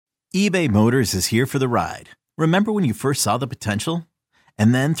eBay Motors is here for the ride. Remember when you first saw the potential?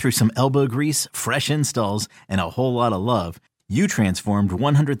 And then through some elbow grease, fresh installs, and a whole lot of love, you transformed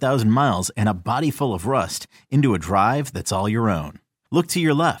 100,000 miles and a body full of rust into a drive that's all your own. Look to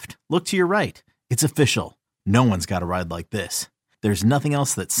your left. Look to your right. It's official. No one's got a ride like this. There's nothing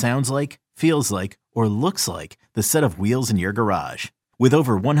else that sounds like, feels like, or looks like the set of wheels in your garage. With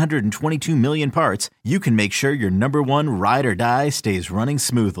over 122 million parts, you can make sure your number one ride or die stays running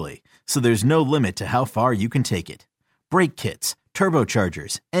smoothly. So there's no limit to how far you can take it. Brake kits,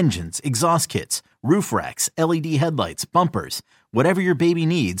 turbochargers, engines, exhaust kits, roof racks, LED headlights, bumpers, whatever your baby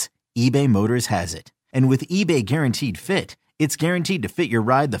needs, eBay Motors has it. And with eBay Guaranteed Fit, it's guaranteed to fit your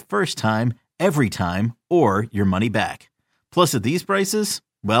ride the first time, every time, or your money back. Plus at these prices,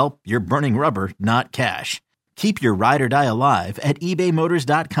 well, you're burning rubber, not cash. Keep your ride or die alive at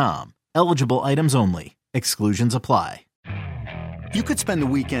ebaymotors.com. Eligible items only. Exclusions apply. You could spend the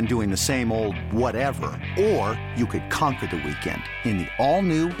weekend doing the same old whatever, or you could conquer the weekend in the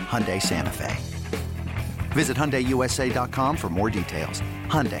all-new Hyundai Santa Fe. Visit HyundaiUSA.com for more details.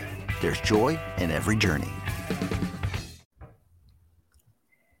 Hyundai, there's joy in every journey.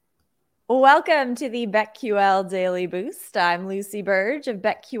 Welcome to the BetQL Daily Boost. I'm Lucy Burge of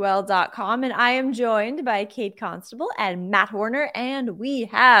BetQL.com, and I am joined by Kate Constable and Matt Horner, and we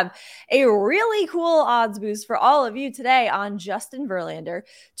have a really cool odds boost for all of you today on Justin Verlander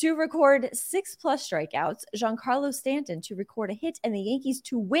to record 6+ strikeouts, Giancarlo Stanton to record a hit, and the Yankees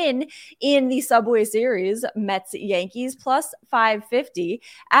to win in the Subway Series, Mets-Yankees, plus 550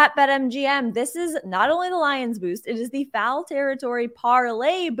 at BetMGM. This is not only the Lions boost, it is the Foul Territory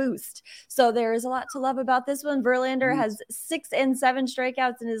Parlay boost. So there is a lot to love about this one. Verlander has 6 and 7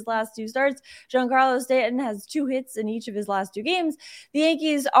 strikeouts in his last 2 starts. Giancarlo Stanton has 2 hits in each of his last 2 games. The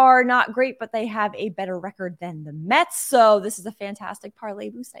Yankees are not great, but they have a better record than the Mets. So this is a fantastic parlay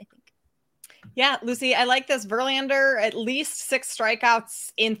boost, I think. Yeah, Lucy, I like this. Verlander, at least 6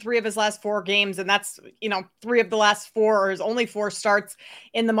 strikeouts in 3 of his last 4 games. And that's, 3 of the last 4 or his only 4 starts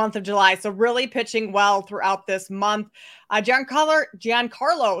in the month of July. So really pitching well throughout this month.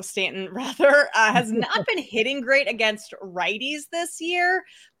 Giancarlo Stanton, has not been hitting great against righties this year,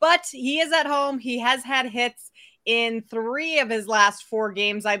 but he is at home. He has had hits in 3 of his last 4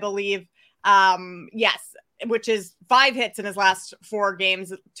 games, I believe. Yes, which is 5 hits in his last 4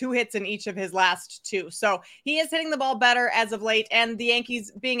 games, 2 hits in each of his last 2. So he is hitting the ball better as of late. And the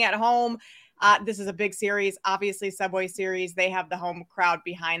Yankees being at home, this is a big series, obviously Subway Series. They have the home crowd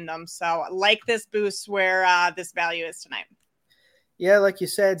behind them. So like this boost where this value is tonight. Yeah, like you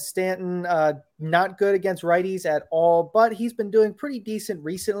said, Stanton, not good against righties at all, but he's been doing pretty decent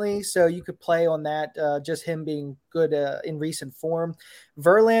recently, so you could play on that, just him being good in recent form.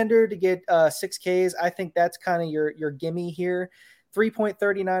 Verlander to get 6 Ks, I think that's kind of your gimme here.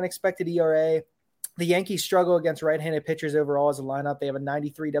 3.39 expected ERA. The Yankees struggle against right-handed pitchers overall as a lineup. They have a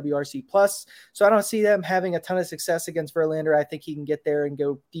 93 WRC+, so I don't see them having a ton of success against Verlander. I think he can get there and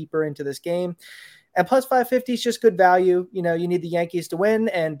go deeper into this game. And plus 550 is just good value. You need the Yankees to win,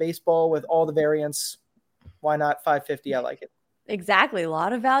 and baseball with all the variants. Why not 550? I like it. Exactly. A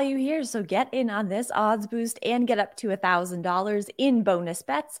lot of value here. So get in on this odds boost and get up to $1,000 in bonus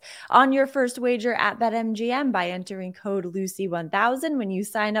bets on your first wager at BetMGM by entering code Lucy1000 when you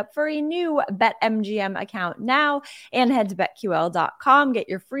sign up for a new BetMGM account now, and head to BetQL.com. Get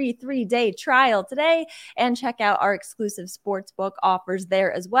your free 3-day trial today and check out our exclusive sportsbook offers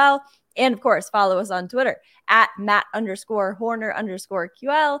there as well. And of course, follow us on Twitter at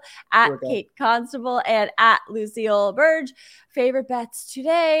Matt_Horner_QL, at Kate Constable, and at Lucille Burge. Favorite bets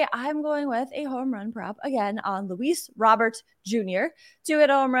today, I'm going with a home run prop again on Luis Robert Jr. to hit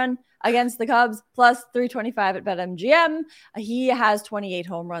a home run against the Cubs, plus 325 at BetMGM. He has 28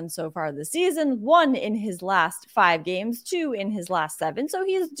 home runs so far this season, 1 in his last 5 games, 2 in his last 7. So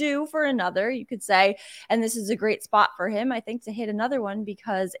he's due for another, you could say. And this is a great spot for him, I think, to hit another one,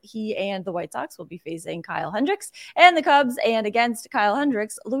 because he and the White Sox will be facing Kyle Hendricks and the Cubs. And against Kyle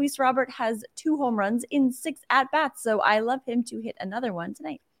Hendricks, Luis Robert has 2 home runs in 6 at-bats. So I love him to hit another one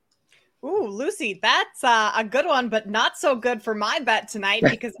tonight. Ooh, Lucy, that's a good one, but not so good for my bet tonight,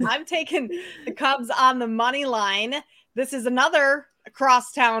 because I'm taking the Cubs on the money line. This is another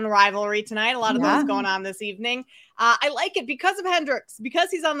crosstown rivalry tonight. A lot of those going on this evening. I like it because of Hendricks, because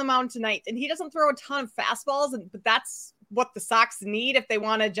he's on the mound tonight, and he doesn't throw a ton of fastballs, but that's what the Sox need if they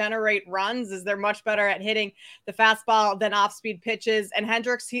want to generate runs. Is they're much better at hitting the fastball than off-speed pitches. And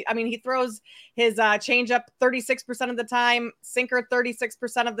Hendricks, he throws his changeup 36% of the time, sinker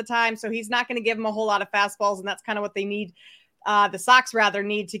 36% of the time. So he's not going to give him a whole lot of fastballs, and that's kind of what they need. The Sox rather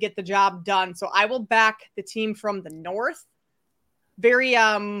need to get the job done. So I will back the team from the North. Very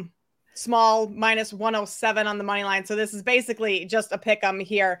small minus 107 on the money line. So this is basically just a pick 'em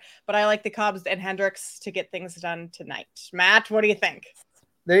here, but I like the Cubs and Hendricks to get things done tonight. Matt, what do you think?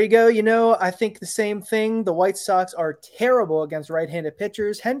 There you go. I think the same thing. The White Sox are terrible against right-handed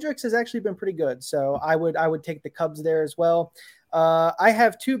pitchers. Hendricks has actually been pretty good, so I would take the Cubs there as well. I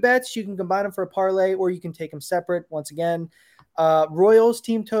have two bets. You can combine them for a parlay, or you can take them separate. Once again, Royals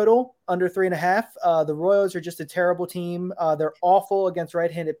team total under 3.5. The Royals are just a terrible team. They're awful against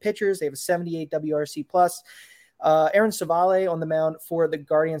right-handed pitchers. They have a 78 WRC plus. Aaron Savale on the mound for the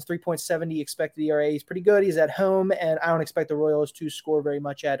Guardians, 3.70 expected ERA. He's pretty good. He's at home, and I don't expect the Royals to score very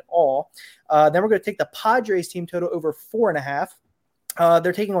much at all. Then we're going to take the Padres team total over 4.5.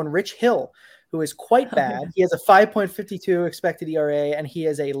 They're taking on Rich Hill, who is quite bad. He has a 5.52 expected ERA, and he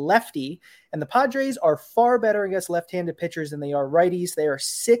is a lefty. And the Padres are far better against left-handed pitchers than they are righties. They are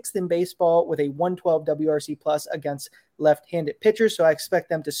 6th in baseball with a 112 WRC plus against left-handed pitchers, so I expect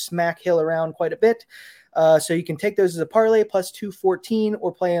them to smack Hill around quite a bit. So you can take those as a parlay plus 214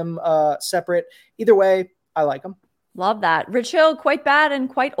 or play them separate. Either way, I like them. Love that. Rich Hill, quite bad and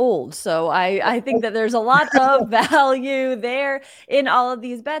quite old. So I think that there's a lot of value there in all of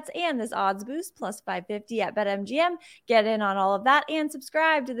these bets and this odds boost plus 550 at BetMGM. Get in on all of that and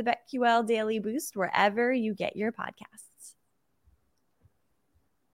subscribe to the BetQL Daily Boost wherever you get your podcasts.